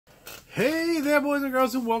there, boys and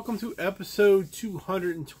girls, and welcome to episode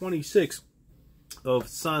 226 of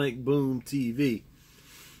Sonic Boom TV.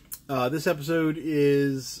 This episode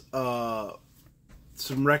is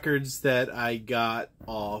some records that I got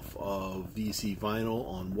off of VC Vinyl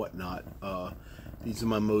on Whatnot. These are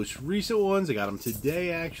my most recent ones. I got them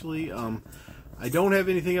today, actually. I don't have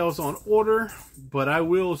anything else on order, but I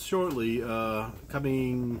will shortly.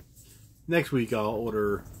 Coming next week, I'll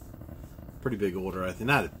order pretty big order. I think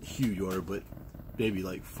not a huge order, but maybe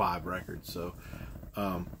like 5 records. So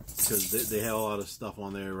because they have a lot of stuff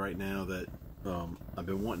on there right now that I've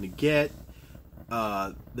been wanting to get.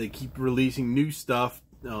 They keep releasing new stuff.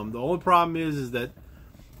 The only problem is that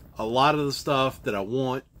a lot of the stuff that I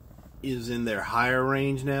want is in their higher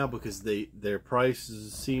range now, because their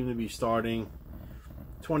prices seem to be starting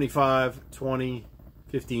 25, 20,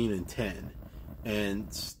 15, and 10.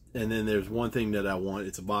 And then there's one thing that I want.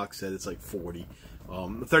 It's a box set. It's like 40.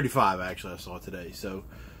 35 actually I saw today. So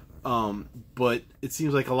but it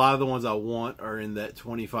seems like a lot of the ones I want are in that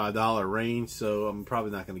 $25 range, so I'm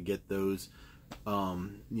probably not going to get those.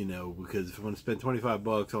 You know, because if I'm going to spend 25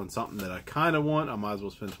 bucks on something that I kind of want, I might as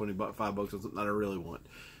well spend 5 bucks on something that I really want.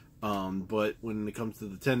 But when it comes to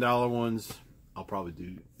the $10 ones, I'll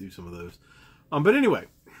probably do some of those. But anyway,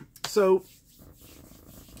 so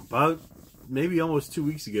about maybe almost 2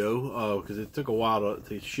 weeks ago, because it took a while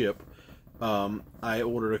to ship, I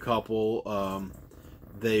ordered a couple.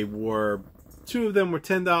 They were, 2 of them were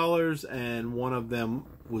 $10, and one of them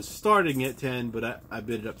was starting at 10, but I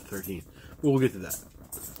bid it up to 13. We'll get to that. So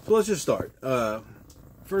let's just start.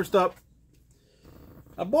 First up,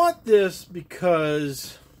 I bought this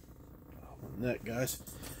because, guys.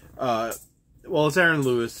 Well, it's Aaron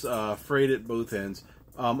Lewis, frayed at both ends.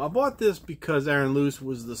 I bought this because Aaron Lewis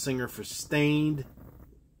was the singer for Staind,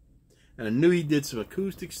 and I knew he did some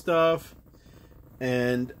acoustic stuff,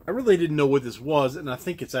 and I really didn't know what this was, and I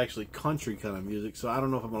think it's actually country kind of music, so I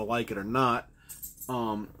don't know if I'm going to like it or not.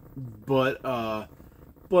 But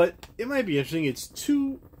it might be interesting. It's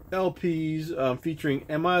 2 LPs featuring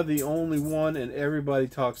Am I the Only One and Everybody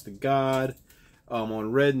Talks to God,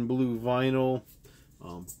 on red and blue vinyl.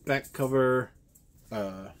 Back cover.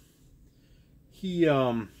 He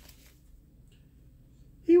was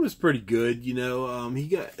pretty good, you know.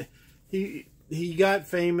 He got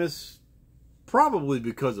famous probably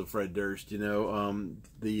because of Fred Durst, you know,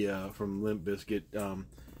 from Limp Bizkit,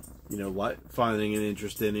 you know, finding an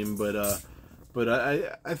interest in him. But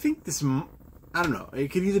I think this, I don't know, it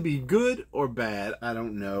could either be good or bad. I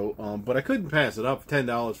don't know. But I couldn't pass it up.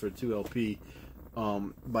 $10 for a 2 LP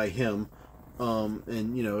by him.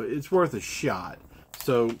 And, you know, it's worth a shot.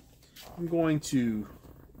 So I'm going to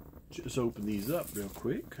just open these up real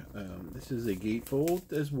quick. This is a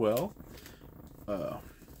gatefold as well.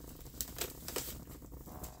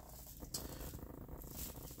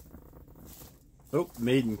 Oh,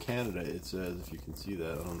 made in Canada, it says, if you can see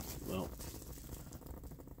that on, well,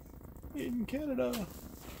 made in Canada.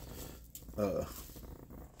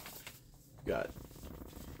 Got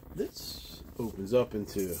this, opens up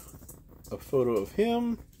into a photo of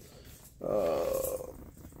him.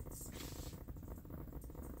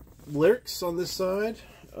 Lyrics on this side,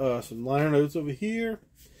 some liner notes over here.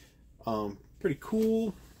 Pretty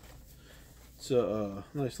cool. It's a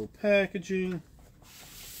nice little packaging.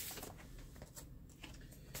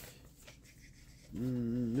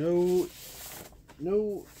 No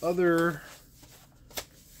other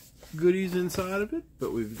goodies inside of it,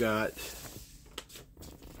 but we've got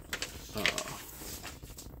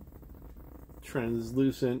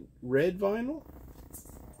translucent red vinyl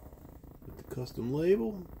with the custom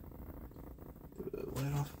label. Put that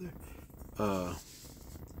light off there.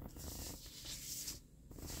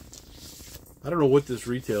 I don't know what this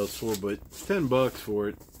retails for, but 10 bucks for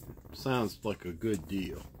it sounds like a good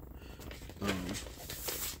deal.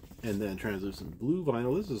 And then translucent blue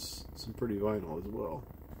vinyl. This is some pretty vinyl as well.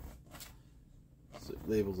 So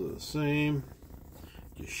labels are the same.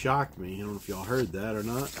 Just shocked me. I don't know if y'all heard that or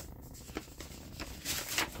not.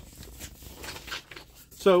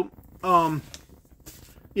 So,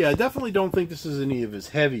 yeah, I definitely don't think this is any of his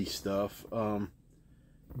heavy stuff.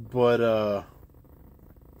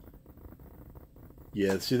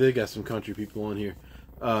 Yeah, see, they got some country people on here.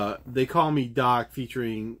 They Call Me Doc,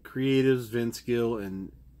 featuring creatives Vince Gill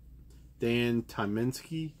and Dan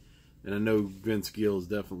Tyminski. And I know Vince Gill is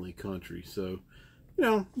definitely country, so, you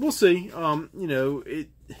know, we'll see. You know,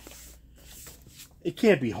 it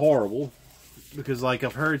can't be horrible, because like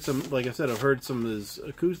I've heard some, like I said, I've heard some of his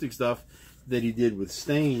acoustic stuff that he did with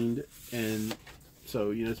Staind, and so,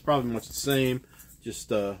 you know, it's probably much the same,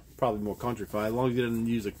 just probably more countrified. As long as he doesn't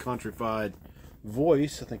use a countrified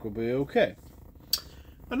voice, I think we'll be okay.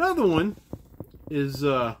 Another one is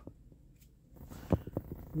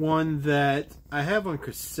one that I have on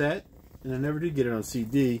cassette, and I never did get it on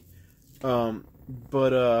CD.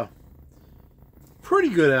 But pretty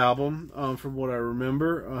good album from what I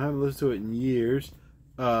remember. I haven't listened to it in years.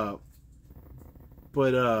 But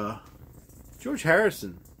George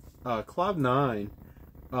Harrison, Cloud 9.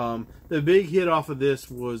 The big hit off of this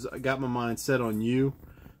was I Got My Mind Set on You.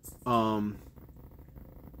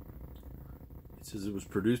 It says it was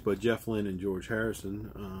produced by Jeff Lynne and George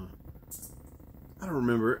Harrison. I don't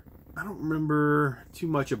remember too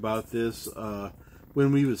much about this.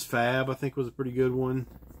 When We Was Fab, I think, was a pretty good one.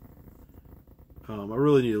 I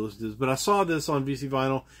really need to listen to this. But I saw this on VC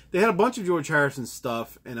Vinyl. They had a bunch of George Harrison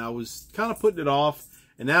stuff, and I was kind of putting it off,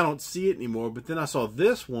 and now I don't see it anymore. But then I saw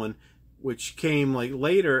this one, which came like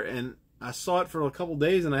later, and I saw it for a couple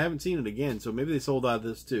days, and I haven't seen it again. So maybe they sold out of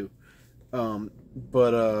this too.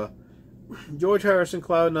 George Harrison,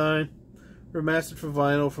 Cloud 9, remastered for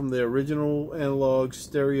vinyl from the original analog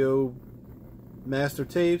stereo master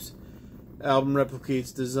tapes. Album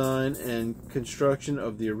replicates design and construction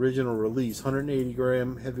of the original release. 180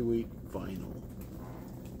 gram heavyweight vinyl.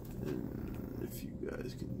 And if you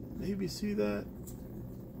guys can maybe see that.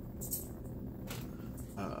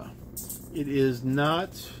 It is not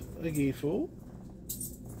a gatefold.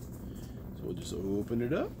 So we'll just open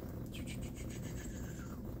it up.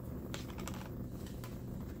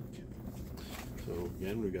 So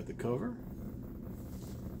again, we got the cover.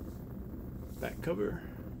 Back cover.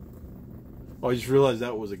 Oh, I just realized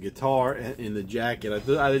that was a guitar in the jacket.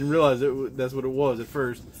 I didn't realize that's what it was at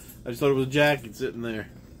first. I just thought it was a jacket sitting there.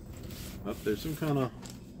 Oh, there's some kind of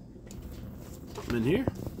something in here.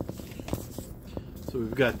 So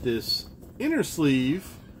we've got this inner sleeve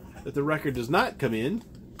that the record does not come in.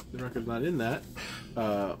 The record's not in that.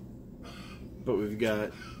 But we've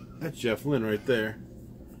got, that's Jeff Lynne right there.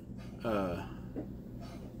 That's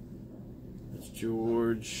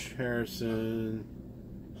George Harrison.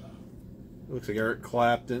 Looks like Eric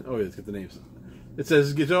Clapton. Oh yeah, it's got the names. It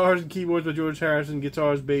says guitars and keyboards by George Harrison,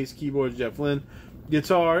 guitars, bass, keyboards, Jeff Lynne,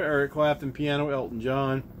 guitar, Eric Clapton, piano, Elton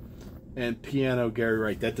John, and piano, Gary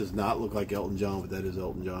Wright. That does not look like Elton John, but that is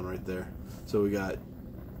Elton John right there. So we got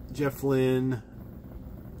Jeff Lynne,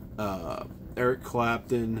 Eric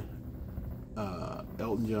Clapton,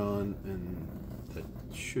 Elton John, and that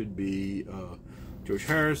should be George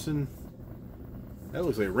Harrison. That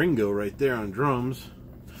looks like Ringo right there on drums.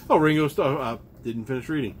 Oh, Ringo Starr, I didn't finish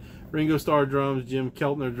reading. Ringo Starr drums, Jim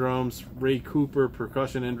Keltner drums, Ray Cooper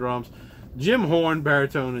percussion and drums, Jim Horn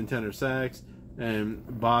baritone and tenor sax, and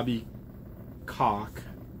Bobby Cock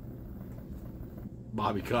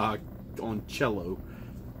on cello.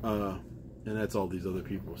 And that's all these other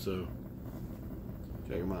people, so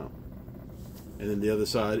check them out. And then the other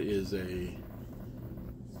side is a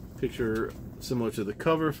picture similar to the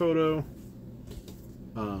cover photo.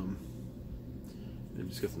 And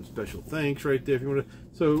just got some special thanks right there if you want to.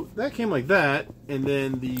 So that came like that, and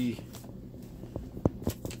then the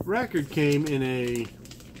record came in a,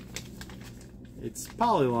 it's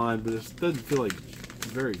polyline, but it doesn't feel like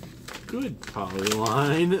very good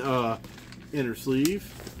polyline. Inner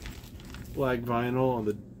sleeve, black vinyl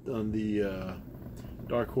on the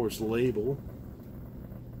Dark Horse label.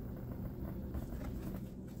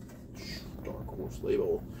 Dark Horse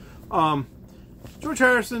label. George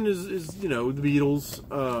Harrison is you know, the Beatles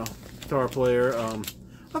guitar player.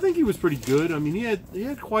 I think he was pretty good. I mean, he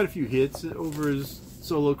had quite a few hits over his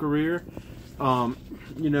solo career.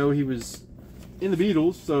 You know, he was in the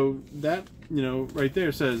Beatles, so that, you know, right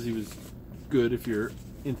there says he was good if you're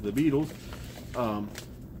into the Beatles.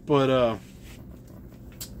 But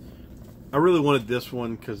I really wanted this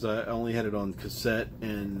one because I only had it on cassette,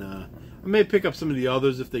 and I may pick up some of the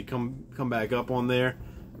others if they come back up on there.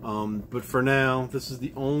 But for now, this is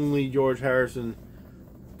the only George Harrison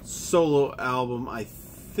solo album, I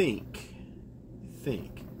think.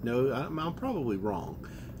 No, I'm probably wrong.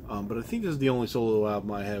 But I think this is the only solo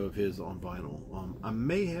album I have of his on vinyl. I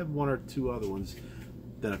may have one or two other ones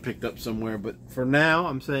that I picked up somewhere, but for now,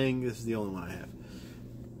 I'm saying this is the only one I have.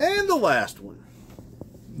 And the last one.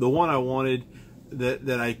 The one I wanted,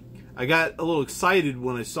 that I got a little excited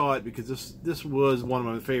when I saw it, because this was one of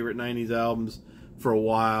my favorite 90s albums for a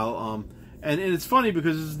while. And it's funny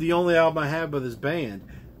because this is the only album I have by this band.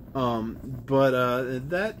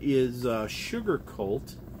 That is Sugar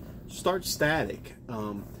Cult, Start Static.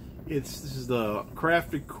 This is the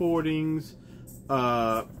Craft Recordings.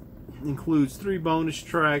 Includes 3 bonus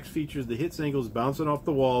tracks, features the hit singles Bouncing Off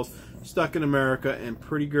the Walls, Stuck in America, and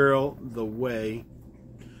Pretty Girl The Way.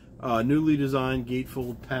 Newly designed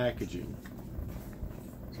gatefold packaging.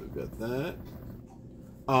 So we've got that.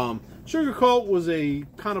 Sugar Cult was a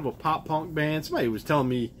kind of a pop punk band. Somebody was telling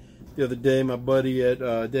me the other day, my buddy at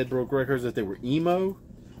Dead Broke Records, that they were emo,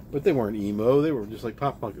 but they weren't emo. They were just like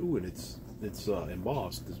pop punk. Ooh, and it's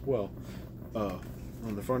embossed as well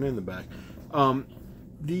on the front and the back. I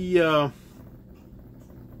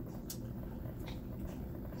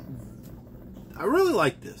really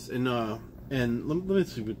like this, and let me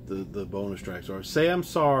see what the bonus tracks are. Say I'm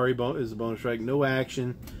Sorry is the bonus track. No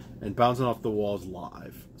Action, and Bouncing Off the Walls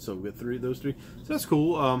live. So we got those three. So that's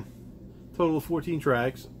cool. Total of 14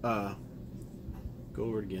 tracks. Go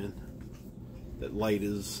over it again. That light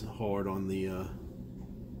is hard on the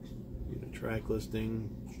track listing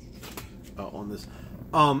on this.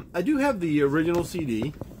 I do have the original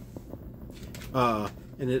CD,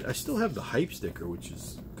 and I still have the hype sticker, which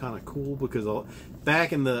is kind of cool because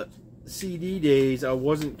back in the CD days, I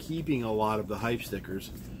wasn't keeping a lot of the hype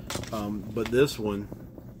stickers, but this one,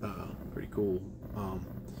 pretty cool,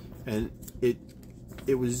 and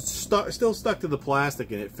it was still stuck to the plastic,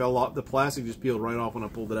 and it fell off. The plastic just peeled right off when I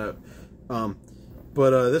pulled it out.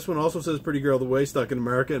 But this one also says "Pretty Girl the Way," Stuck in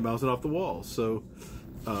America, and Bouncing Off the Walls. So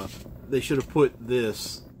they should have put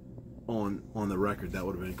this on the record. That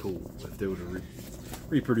would have been cool if they would have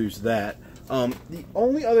reproduced that. The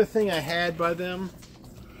only other thing I had by them,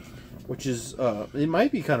 which is it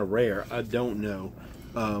might be kind of rare, I don't know.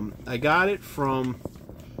 I got it from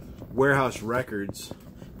Warehouse Records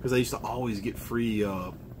because I used to always get free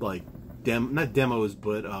like not demos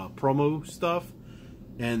but promo stuff,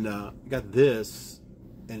 and I got this,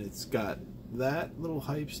 and it's got that little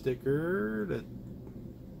hype sticker that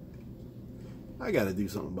I got to do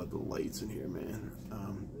something about the lights in here, man.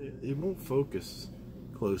 It won't focus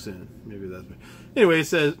close in. Maybe that's me. Anyway, it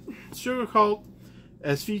says Sugar Cult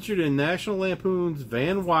as featured in National Lampoon's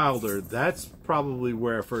Van Wilder. That's probably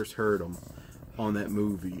where I first heard them, on that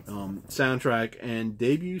movie. Soundtrack and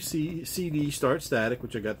debut CD Start Static,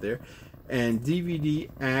 which I got there, and DVD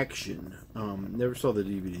Action. Never saw the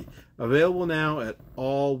DVD. Available now at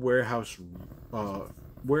all Warehouse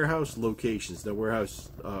locations. The Warehouse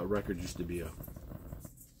Records used to be a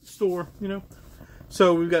store, you know.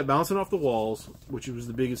 So we've got Bouncing Off the Walls, which was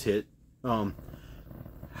the biggest hit.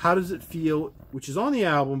 How Does It Feel, which is on the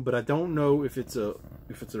album, but I don't know if it's a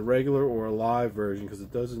regular or a live version because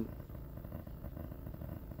it doesn't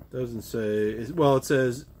say. Well, it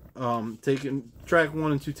says taken track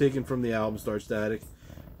 1 and 2 taken from the album Start Static,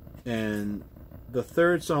 and the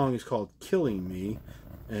third song is called Killing Me,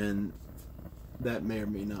 and that may or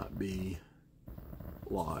may not be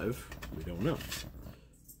live. We don't know.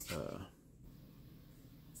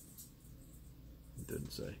 It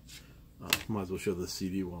didn't say. Might as well show the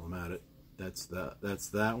CD while I'm at it. That's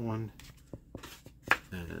that one,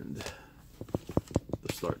 and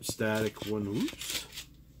the Start Static one. Oops.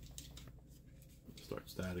 Start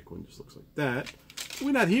Static one just looks like that.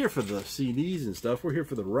 We're not here for the CDs and stuff. We're here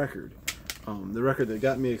for the record. The record that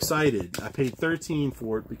got me excited. I paid $13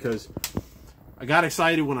 for it because I got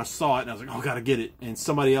excited when I saw it, and I was like, "Oh, gotta get it." And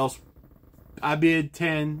somebody else, I bid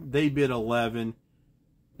 10, they bid 11,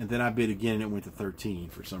 and then I bid again, and it went to 13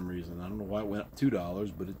 for some reason. I don't know why it went up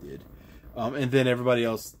 $2, but it did. And then everybody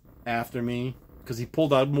else after me, because he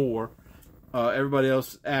pulled out more. Everybody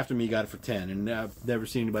else after me got it for 10, and I've never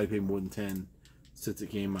seen anybody pay more than 10 since it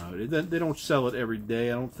came out. They don't sell it every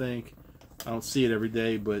day, I don't think. I don't see it every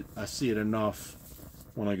day, but I see it enough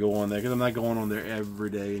when I go on there, because I'm not going on there every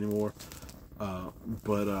day anymore.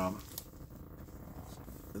 But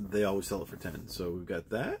they always sell it for 10. So we've got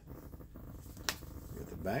that. We got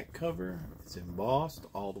the back cover. It's embossed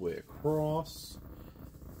all the way across.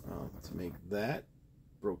 To make that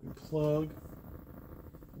broken plug.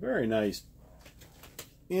 Very nice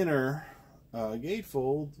inner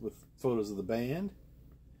gatefold with photos of the band.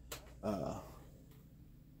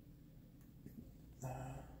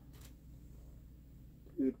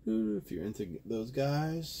 If you're into those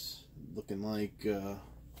guys, looking like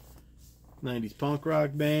 90s punk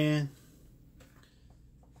rock band.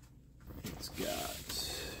 It's got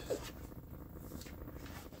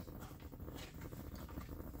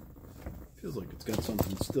feels like it's got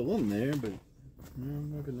something still in there, but no,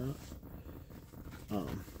 maybe not.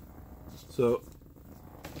 So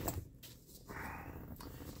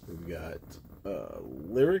we've got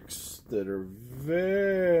lyrics that are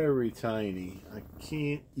very tiny. I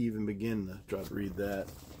can't even begin to try to read that.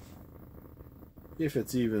 If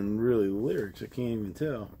it's even really lyrics, I can't even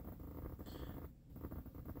tell.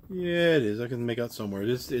 Yeah, it is. I can make out somewhere.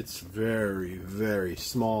 It's very, very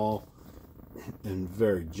small and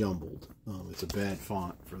very jumbled. It's a bad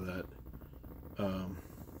font for that.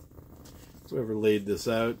 Whoever laid this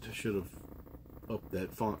out should have up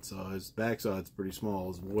that font size. Backside's pretty small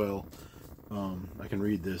as well. I can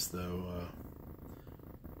read this though.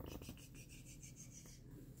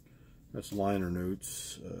 That's liner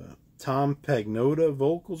notes. Tom Pagnotta,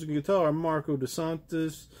 vocals and guitar. Marco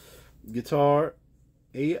DeSantis, guitar.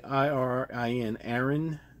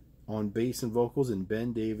 Aaron on bass and vocals, and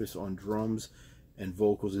Ben Davis on drums and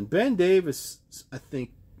vocals. And Ben Davis, I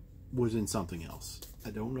think, was in something else. I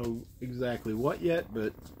don't know exactly what yet,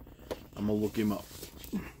 but I'm gonna look him up.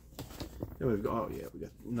 Then we've got, oh yeah, we got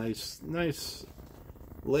nice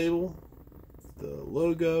label, the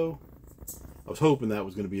logo. I was hoping that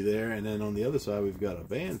was going to be there, and then on the other side we've got a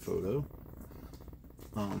band photo.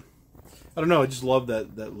 I don't know, I just love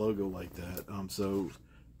that logo like that. So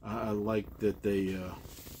I like that they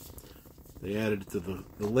added it to the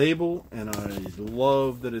label, and I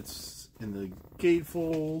love that it's in the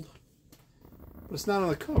gatefold. But it's not on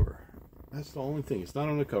the cover. That's the only thing. It's not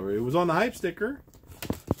on the cover. It was on the hype sticker,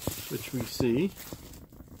 which we see,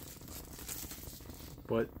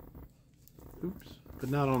 but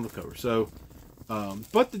not on the cover. So,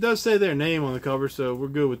 but it does say their name on the cover, so we're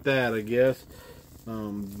good with that, I guess.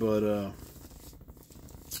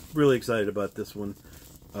 Really excited about this one.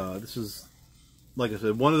 This is, like I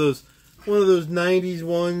said, one of those 90s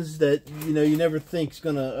ones that you never think's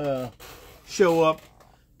gonna show up,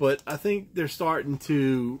 but I think they're starting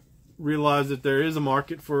to realize that there is a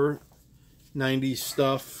market for 90s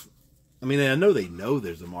stuff. I mean, I know they know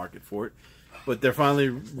there's a market for it, but they're finally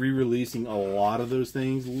re-releasing a lot of those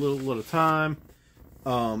things a little at a time.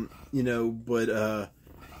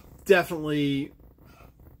 Definitely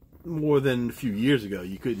more than a few years ago,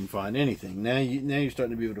 you couldn't find anything. Now you're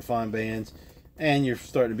starting to be able to find bands, and you're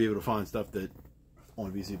starting to be able to find stuff that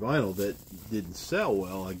on VC vinyl that didn't sell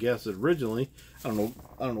well. I guess originally, I don't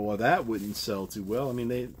know why that wouldn't sell too well. I mean,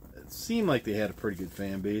 it seemed like they had a pretty good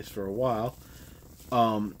fan base for a while.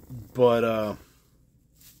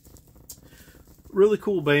 Really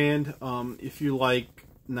cool band. If you like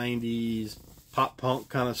 90s pop punk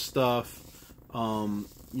kind of stuff,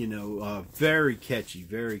 very catchy,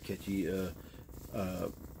 very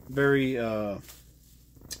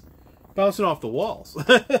bouncing off the walls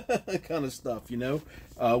kind of stuff,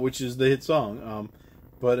 which is the hit song.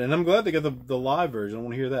 And I'm glad they got the live version. I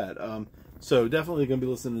want to hear that. So definitely going to be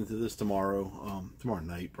listening to this tomorrow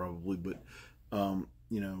night probably, but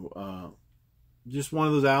just one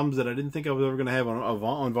of those albums that I didn't think I was ever going to have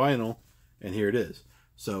on vinyl, and here it is.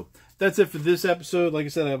 So that's it for this episode. Like I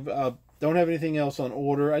said, I don't have anything else on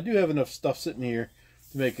order. I do have enough stuff sitting here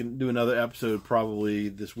to do another episode probably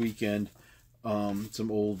this weekend. Some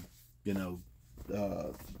old,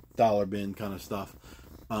 dollar bin kind of stuff.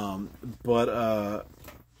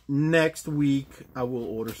 Next week I will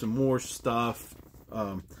order some more stuff.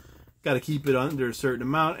 Got to keep it under a certain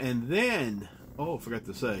amount, and then I forgot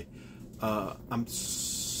to say, I'm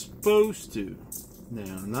supposed to,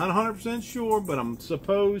 now I'm not 100% sure, but I'm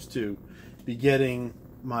supposed to be getting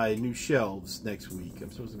my new shelves next week.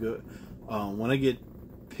 I'm supposed to go when I get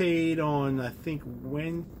paid on, I think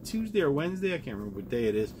Tuesday or Wednesday, I can't remember what day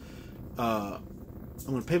it is. I'm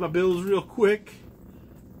going to pay my bills real quick,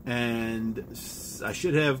 and I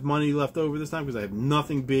should have money left over this time because I have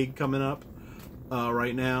nothing big coming up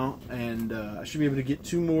right now, and I should be able to get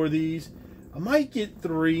 2 more of these. I might get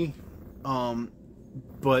 3,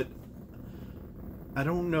 but I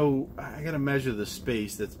don't know. I gotta measure the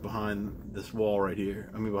space that's behind this wall right here.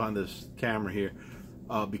 I mean, behind this camera here,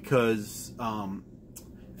 because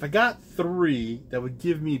if I got 3, that would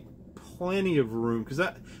give me plenty of room. Because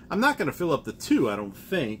I'm not gonna fill up the 2, I don't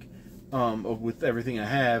think, with everything I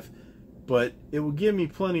have. But it will give me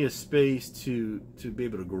plenty of space to be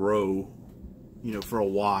able to grow, for a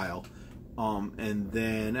while. And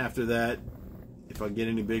then after that, if I get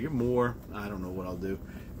any more, I don't know what I'll do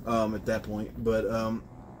at that point. But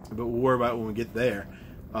we'll worry about it when we get there.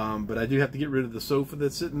 But I do have to get rid of the sofa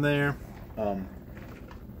that's sitting there.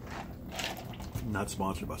 Not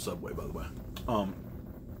sponsored by Subway, by the way.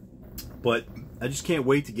 But I just can't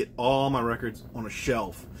wait to get all my records on a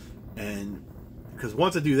shelf, and because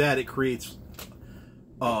once I do that, it creates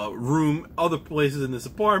room other places in this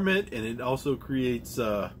apartment, and it also creates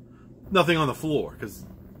nothing on the floor, because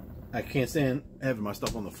I can't stand having my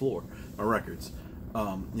stuff on the floor, my records.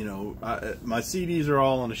 My CDs are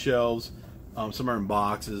all on the shelves. Some are in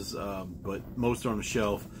boxes, but most are on the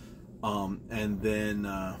shelf. And then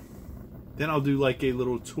I'll do like a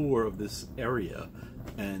little tour of this area,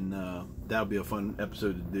 and that'll be a fun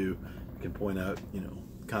episode to do. I can point out,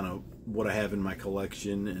 kind of what I have in my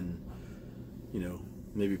collection, and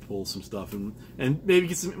maybe pull some stuff and maybe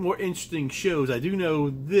get some more interesting shows. I do know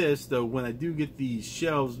this though, when I do get these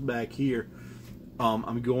shelves back here,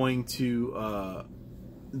 I'm going to,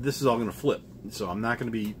 this is all going to flip. So I'm not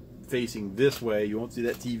going to be facing this way. You won't see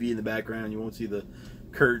that TV in the background. You won't see the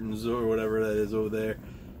curtains or whatever that is over there.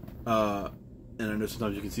 And I know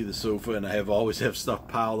sometimes you can see the sofa, and I always have stuff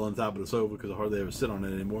piled on top of the sofa because I hardly ever sit on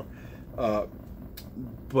it anymore.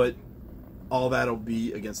 But all that'll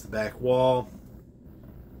be against the back wall.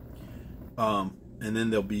 And then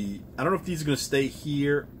there'll be, I don't know if these are going to stay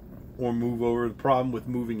here or move over. The problem with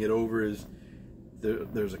moving it over is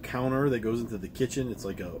there's a counter that goes into the kitchen. It's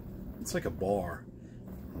like a bar.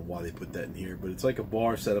 I don't know why they put that in here, but it's like a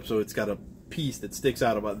bar setup. So it's got a piece that sticks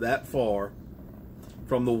out about that far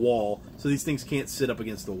from the wall, so these things can't sit up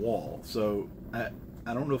against the wall. So I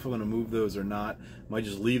don't know if I'm going to move those or not. I might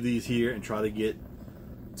just leave these here and try to get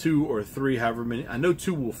 2 or 3, however many. I know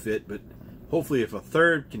 2 will fit, but hopefully if a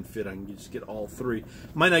third can fit, I can just get all 3.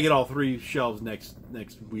 Might not get all 3 shelves next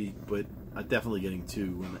week, but I'm definitely getting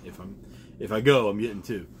 2. If I go, I'm getting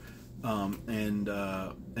 2.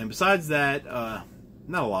 And besides that,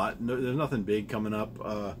 not a lot. No, there's nothing big coming up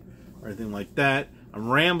or anything like that. I'm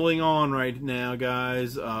rambling on right now,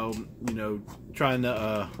 guys. You know, trying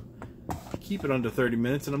to keep it under 30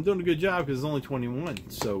 minutes, and I'm doing a good job because it's only 21.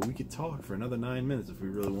 So we could talk for another 9 minutes if we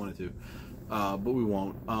really wanted to, but we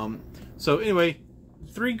won't. So anyway,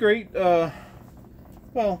 3 great. Well,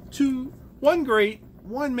 1 great,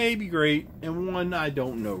 1 maybe great, and 1 I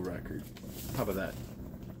don't know record. How about that?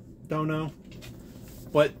 Don't know,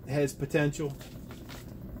 but has potential.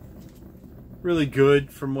 Really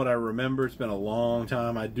good from what I remember. It's been a long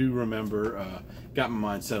time. I do remember. Got my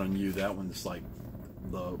mind set on You. That one's like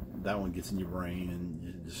that one gets in your brain and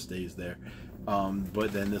it just stays there.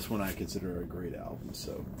 But then this one I consider a great album.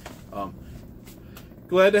 So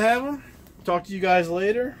glad to have them. Talk to you guys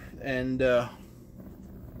later, and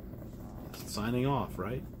signing off.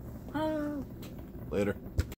 Right. Later.